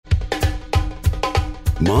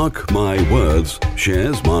Mark My Words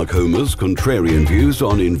shares Mark Homer's contrarian views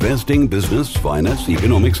on investing, business, finance,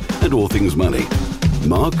 economics, and all things money.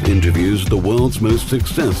 Mark interviews the world's most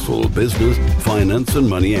successful business, finance, and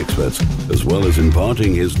money experts, as well as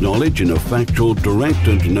imparting his knowledge in a factual, direct,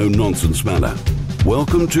 and no-nonsense manner.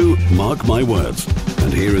 Welcome to Mark My Words,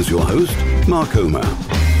 and here is your host, Mark Homer.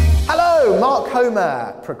 Hello, Mark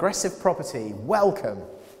Homer, Progressive Property. Welcome.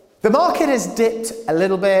 The market has dipped a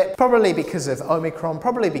little bit, probably because of Omicron,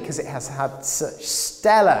 probably because it has had such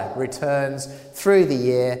stellar returns through the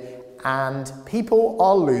year, and people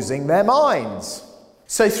are losing their minds.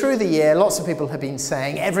 So through the year, lots of people have been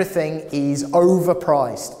saying everything is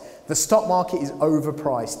overpriced. The stock market is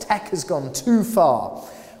overpriced. Tech has gone too far.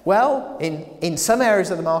 Well, in some areas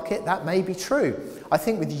of the market, that may be true. I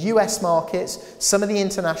think with US markets, some of the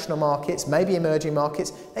international markets, maybe emerging markets,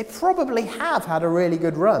 they probably have had a really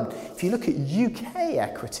good run. If you look at UK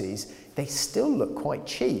equities, they still look quite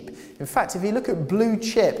cheap. In fact, if you look at blue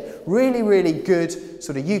chip, really, really good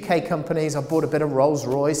sort of UK companies, I've bought a bit of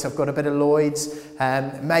Rolls-Royce, I've got a bit of Lloyds,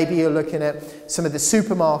 maybe you're looking at some of the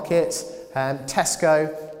supermarkets,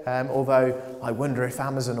 Tesco, although I wonder if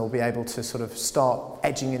Amazon will be able to sort of start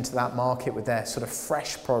edging into that market with their sort of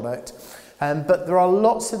fresh product. But there are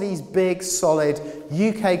lots of these big, solid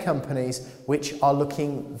UK companies which are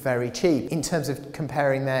looking very cheap in terms of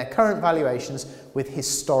comparing their current valuations with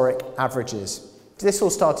historic averages. This all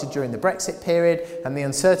started during the Brexit period and the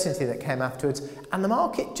uncertainty that came afterwards, and the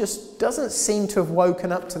market just doesn't seem to have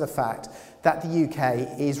woken up to the fact that the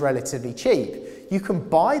UK is relatively cheap. You can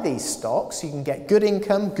buy these stocks, you can get good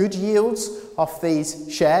income, good yields off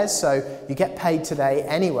these shares, so you get paid today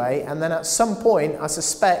anyway, and then at some point, I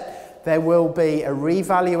suspect, there will be a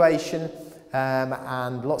revaluation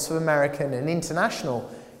and lots of American and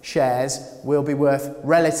international shares will be worth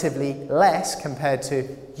relatively less compared to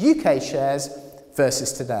UK shares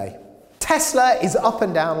versus today. Tesla is up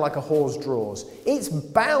and down like a horse draws. It's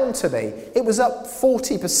bound to be. It was up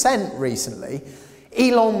 40% recently.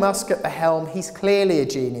 Elon Musk at the helm, he's clearly a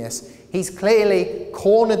genius. He's clearly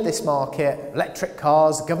cornered this market. Electric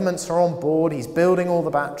cars, governments are on board. He's building all the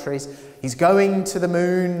batteries. He's going to the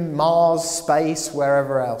moon, Mars, space,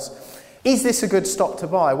 wherever else. Is this a good stock to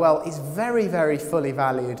buy? Well, it's very, very fully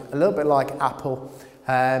valued, a little bit like Apple.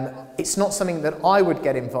 It's not something that I would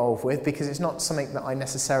get involved with because it's not something that I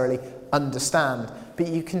necessarily understand. But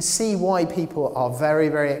you can see why people are very,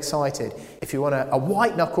 very excited. If you want a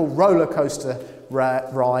white-knuckle roller coaster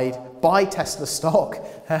ride, buy Tesla stock.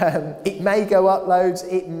 It may go up loads,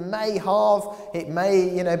 it may halve, it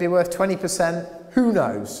may be worth 20%, who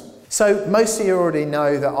knows? So most of you already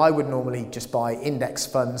know that I would normally just buy index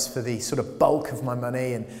funds for the sort of bulk of my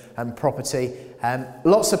money and property.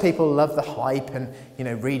 Lots of people love the hype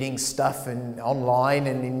and reading stuff and online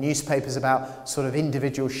and in newspapers about sort of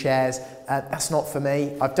individual shares. That's not for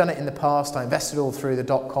me. I've done it in the past. I invested all through the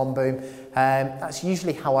dot-com boom. That's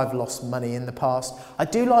usually how I've lost money in the past. I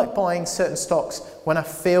do like buying certain stocks when I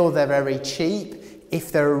feel they're very cheap,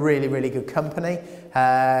 if they're a really, really good company.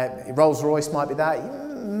 Rolls-Royce might be that.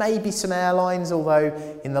 Maybe some airlines, although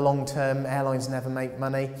in the long term, airlines never make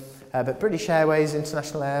money. But British Airways,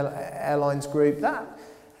 International Airlines Group, that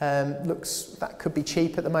could be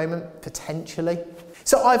cheap at the moment, potentially.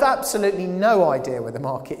 So I've absolutely no idea where the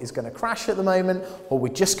market is going to crash at the moment, or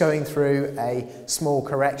we're just going through a small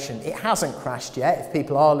correction. It hasn't crashed yet, if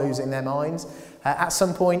people are losing their minds. At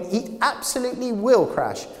some point, it absolutely will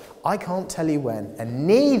crash. I can't tell you when, and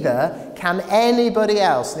neither can anybody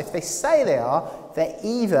else. And if they say they are, they're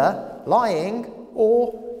either lying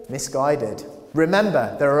or misguided.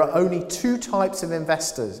 Remember, there are only two types of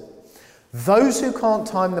investors. Those who can't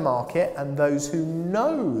time the market and those who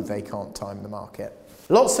know they can't time the market.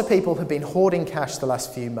 Lots of people have been hoarding cash the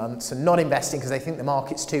last few months and not investing because they think the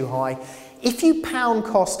market's too high. If you pound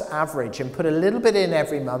cost average and put a little bit in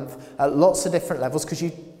every month at lots of different levels, because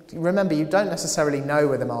remember, you don't necessarily know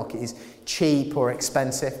where the market is cheap or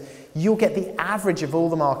expensive. You'll get the average of all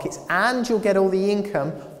the markets and you'll get all the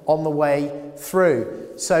income on the way through.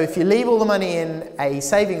 So if you leave all the money in a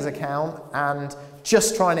savings account and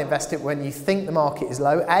just try and invest it when you think the market is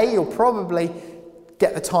low, A, you'll probably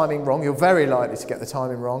get the timing wrong. You're very likely to get the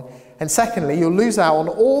timing wrong. And secondly, you'll lose out on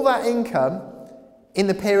all that income in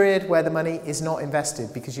the period where the money is not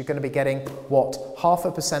invested because you're going to be getting,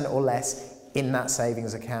 0.5% or less in that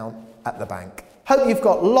savings account at the bank. Hope you've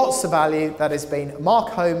got lots of value. That has been Mark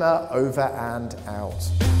Homer, over and out.